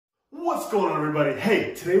What's going on, everybody?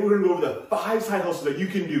 Hey, today we're going to go over the 5 side hustles that you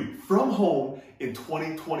can do from home in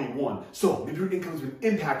 2021. So maybe your income's been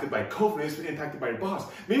impacted by COVID, maybe it's been impacted by your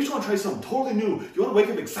boss. Maybe you just want to try something totally new. You want to wake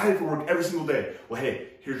up excited for work every single day. Well, hey,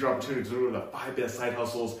 here's your opportunity to go over the 5 best side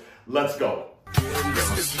hustles. Let's go.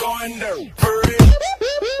 It's going down.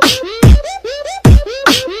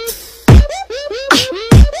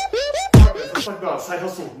 Let's talk about side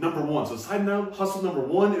hustle number 1. So side hustle number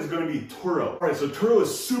 1 is going to be Turo. All right, so Turo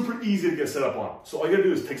is super easy to get set up on. So all you gotta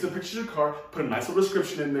do is take some pictures of your car, put a nice little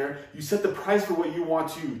description in there. You set the price for what you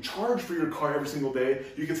want to charge for your car every single day.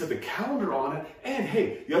 You can set the calendar on it, and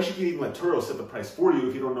hey, you actually can even let Turo set the price for you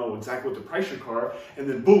if you don't know exactly what to price your car. And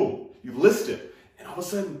then boom, you list it. And all of a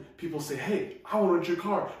sudden, people say, hey, I want to rent your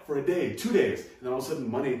car for a day, 2 days. And then all of a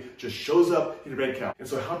sudden, money just shows up in your bank account. And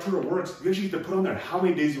so how Turo works, you actually get to put on there how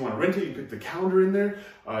many days you want to rent it. You put the calendar in there.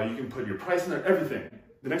 You can put your price in there, everything.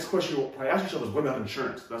 The next question you'll probably ask yourself is, what about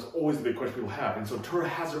insurance? That's always the big question people have. And so Turo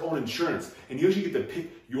has their own insurance. And you actually get to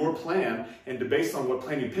pick your plan, and based on what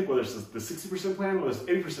plan you pick, whether it's the 60% plan or this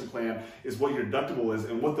 80% plan, is what your deductible is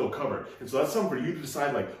and what they'll cover. And so that's something for you to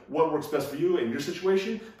decide like what works best for you in your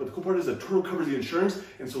situation. But the cool part is that Turo covers the insurance,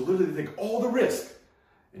 and so literally they take all the risk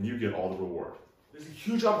and you get all the reward. There's a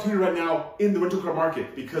huge opportunity right now in the rental car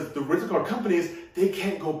market because the rental car companies, they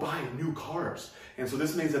can't go buy new cars. And so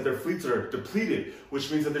this means that their fleets are depleted,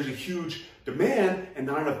 which means that there's a huge demand and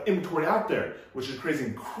not enough inventory out there, which is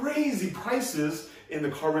creating crazy prices in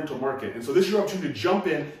the car rental market. And so this is your opportunity to jump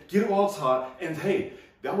in, get it while it's hot, and hey,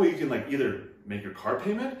 that way you can like either make your car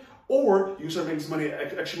payment, or you can start making some money,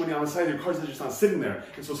 extra money on the side of your cars that are just not sitting there.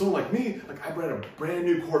 And so someone like me, like I bought a brand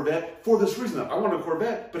new Corvette for this reason. I wanted a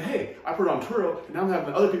Corvette, but hey, I put it on Turo, and now I'm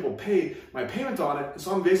having other people pay my payment on it, and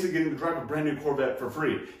so I'm basically getting to drive a brand new Corvette for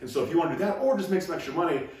free. And so if you want to do that, or just make some extra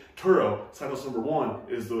money, Turo, side hustle number 1,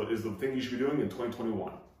 is the thing you should be doing in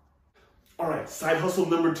 2021. All right, side hustle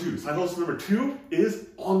number 2. Side hustle number 2 is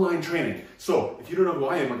online training. So if you don't know who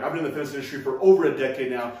I am, like I've been in the fitness industry for over a decade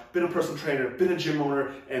now, been a personal trainer, been a gym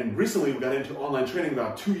owner, and recently we got into online training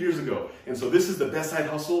about 2 years ago. And so this is the best side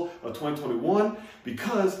hustle of 2021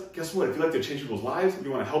 because guess what? If you like to change people's lives, if you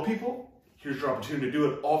want to help people, here's your opportunity to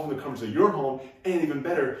do it all from the comfort of your home, and even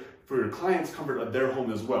better, for your clients' comfort of their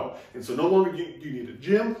home as well. And so no longer do you need a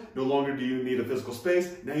gym, no longer do you need a physical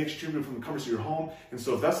space, now you actually do it from the comfort of your home. And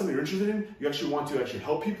so if that's something you're interested in, you actually want to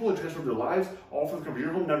help people and transform their lives, all from the comfort of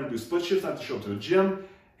your home, not to do split shifts, not to show up to a gym,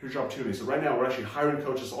 here's your opportunity. So right now we're actually hiring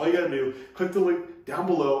coaches, so all you gotta do, click the link down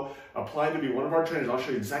below, apply to be one of our trainers. I'll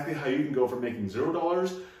show you exactly how you can go from making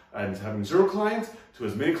 $0 and having 0 clients to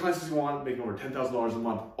as many clients as you want, making over $10,000 a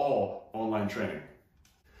month, all online training.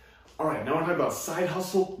 All right, now we're talking about side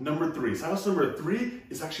hustle number 3. Side hustle number 3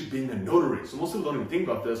 is actually being a notary. So most people don't even think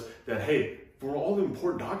about this, that hey, for all the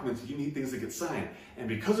important documents, you need things that get signed. And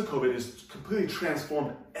because of COVID, it's completely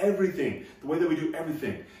transformed everything, the way that we do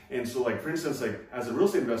everything. And so like, for instance, like as a real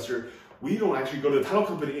estate investor, we don't actually go to the title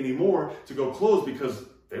company anymore to go close because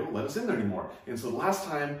they won't let us in there anymore. And so the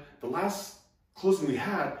last closing we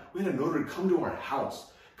had a notary come to our house.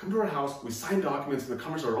 We signed documents in the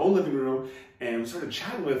comfort of our own living room, and we started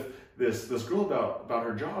chatting with this girl about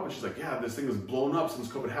her job, and she's like, yeah, this thing has blown up since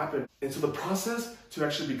COVID happened. And so the process to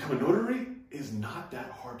actually become a notary is not that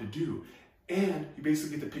hard to do. And you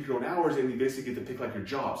basically get to pick your own hours, and you basically get to pick like your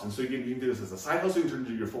jobs. And so you can do this as a side hustle, you can turn it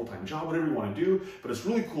into your full-time job, whatever you want to do. But it's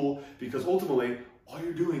really cool because ultimately, all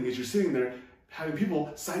you're doing is you're sitting there having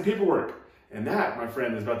people sign paperwork. And that, my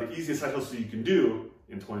friend, is about the easiest side hustle you can do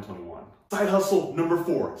in 2021. Side hustle number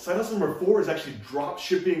 4. Side hustle number 4 is actually drop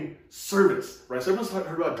shipping service, right? So everyone's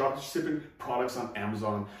heard about drop shipping products on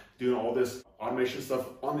Amazon, doing all this automation stuff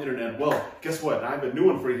on the internet. Well, guess what? I have a new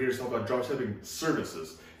one for you here. It's about drop shipping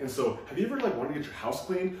services. And so have you ever like wanted to get your house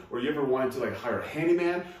cleaned, or you ever wanted to like hire a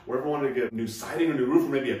handyman, or ever wanted to get new siding or new roof,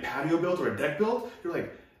 or maybe a patio built or a deck built? You're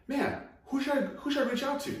like, man, who should I reach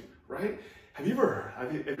out to, right? Have you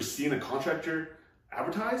ever seen a contractor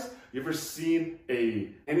advertise? You ever seen a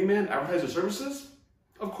handyman advertise their services?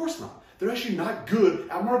 Of course not. They're actually not good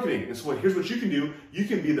at marketing. And so here's what you can do. You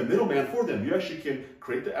can be the middleman for them. You actually can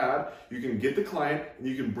create the ad, you can get the client, and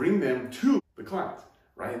you can bring them to the client,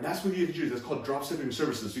 right? And that's what you can do. That's called drop shipping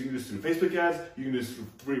services. So you can do this through Facebook ads, you can do this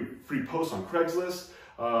through free posts on Craigslist,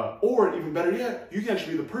 or even better yet, you can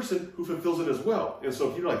actually be the person who fulfills it as well. And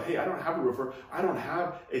so if you're like, hey, I don't have a roofer, I don't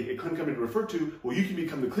have a cleaning company to refer to, well, you can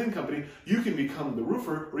become the cleaning company, you can become the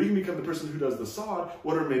roofer, or you can become the person who does the sod,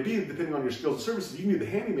 whatever it may be, depending on your skills and services. You can be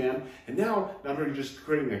the handyman, and now not only are you just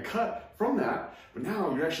creating a cut from that, but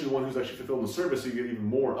now you're actually the one who's actually fulfilling the service, so you get even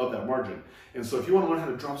more of that margin. And so if you want to learn how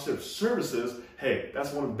to drop ship services, hey,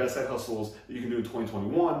 that's one of the best side hustles that you can do in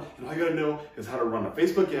 2021. And all you gotta know is how to run a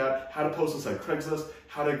Facebook ad, how to post inside Craigslist,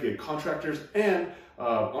 how to get contractors, and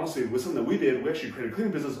honestly, with something that we did, we actually created a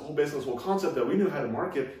cleaning business, based on this whole concept that we knew how to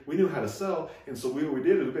market, we knew how to sell. And so what we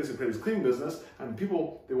did is we basically created this cleaning business, and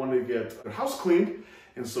people, they wanted to get their house cleaned.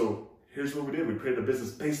 And so here's what we did. We created a business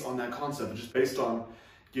based on that concept, just based on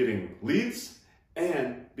getting leads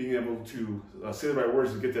and being able to say the right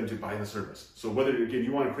words and get them to buy the service. So whether, again,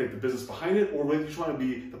 you want to create the business behind it, or whether you just want to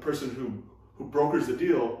be the person who brokers the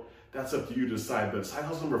deal, that's up to you to decide. But side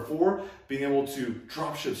hustle number 4, being able to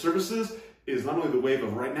drop ship services, is not only the wave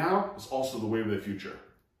of right now, it's also the wave of the future.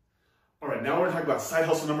 All right, now we're gonna talk about side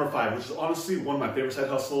hustle number 5, which is honestly one of my favorite side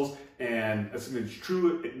hustles, and it's gonna be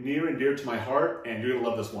true, near and dear to my heart, and you're gonna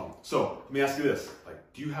love this one. So let me ask you this,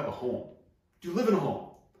 like, do you have a home? Do you live in a home,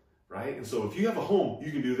 right? And so if you have a home,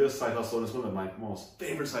 you can do this side hustle, and it's one of my most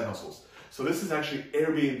favorite side hustles. So this is actually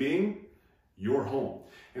Airbnb your home.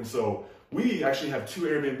 And so we actually have 2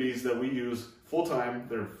 Airbnbs that we use full-time.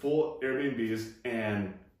 They're full Airbnbs,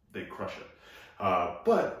 and they crush it.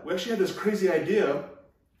 But we actually had this crazy idea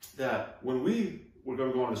that when we were going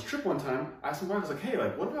to go on this trip one time, I asked my wife, I was like, hey,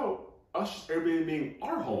 like, what about us just Airbnb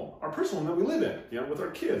our home, our personal home that we live in, you know, with our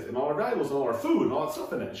kids and all our valuables and all our food and all that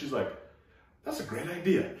stuff in it. And she's like, that's a great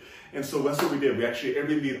idea. And so that's what we did. We actually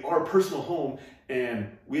Airbnb'd our personal home, and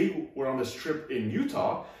we were on this trip in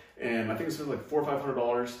Utah, and I think it spent like $400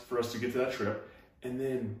 or $500 for us to get to that trip. And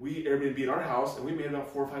then we Airbnb'd our house, and we made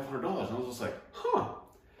about $400 or $500. And I was just like, huh,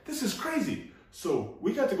 this is crazy. So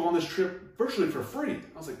we got to go on this trip virtually for free.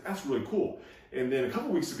 I was like, that's really cool. And then a couple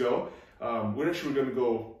weeks ago, we actually were going to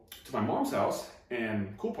go to my mom's house,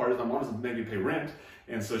 and cool part is my mom doesn't maybe pay rent,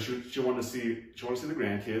 and so she wanted to see the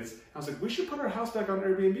grandkids. I was like, we should put our house back on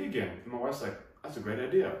Airbnb again. And my wife's like, that's a great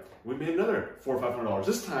idea. We made another $400 or $500.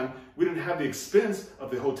 This time we didn't have the expense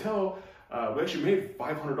of the hotel. We actually made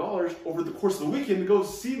 $500 over the course of the weekend to go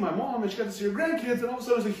see my mom, and she got to see her grandkids, and all of a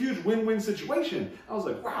sudden it was a huge win-win situation. I was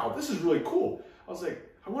like, wow, this is really cool. I was like,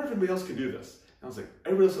 I wonder if anybody else can do this. And I was like,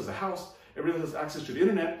 everybody else has a house, everybody else has access to the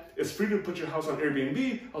internet, it's free to put your house on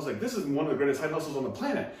Airbnb. I was like, this is one of the greatest side hustles on the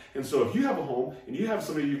planet. And so if you have a home and you have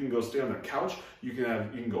somebody you can go stay on their couch, you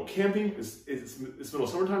can go camping, it's middle of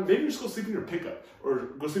summertime, maybe you just go sleep in your pickup,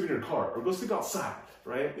 or go sleep in your car, or go sleep outside,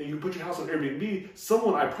 right? And you can put your house on Airbnb,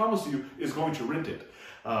 someone, I promise you, is going to rent it.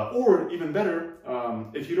 Or even better,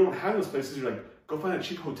 if you don't have those places, you're like, go find a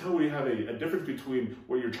cheap hotel where you have a difference between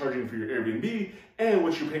what you're charging for your Airbnb and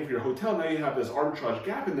what you're paying for your hotel. Now you have this arbitrage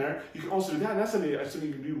gap in there. You can also do that, and that's something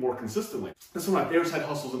you can do more consistently. That's one of my favorite side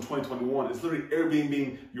hustles in 2021 is literally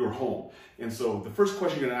Airbnb your home. And so the first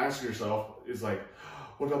question you're gonna ask yourself is like,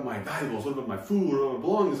 what about my valuables? What about my food? What about my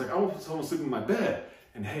belongings? Like, I want someone sleeping in my bed.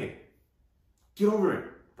 And hey, get over it,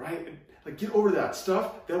 right? Like, get over that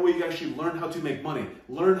stuff. That way you actually learn how to make money,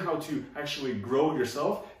 learn how to actually grow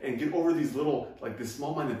yourself, and get over these little, like, this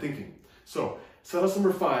small-minded thinking. So, side hustle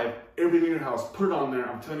number 5, Airbnb your house, put it on there.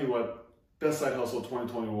 I'm telling you what, best side hustle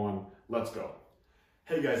 2021. Let's go.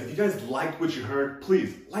 Hey guys, if you guys liked what you heard,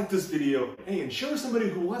 please like this video. Hey, and share with somebody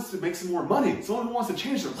who wants to make some more money, someone who wants to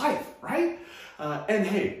change their life, right? And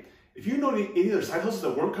hey, if you know any other side hustles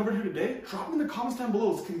that weren't covered here today, drop them in the comments down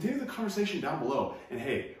below. Let's continue the conversation down below. And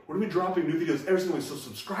hey, we're gonna be dropping new videos every single week, so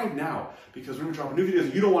subscribe now, because we're gonna be dropping new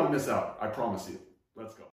videos you don't wanna miss out. I promise you. Let's go.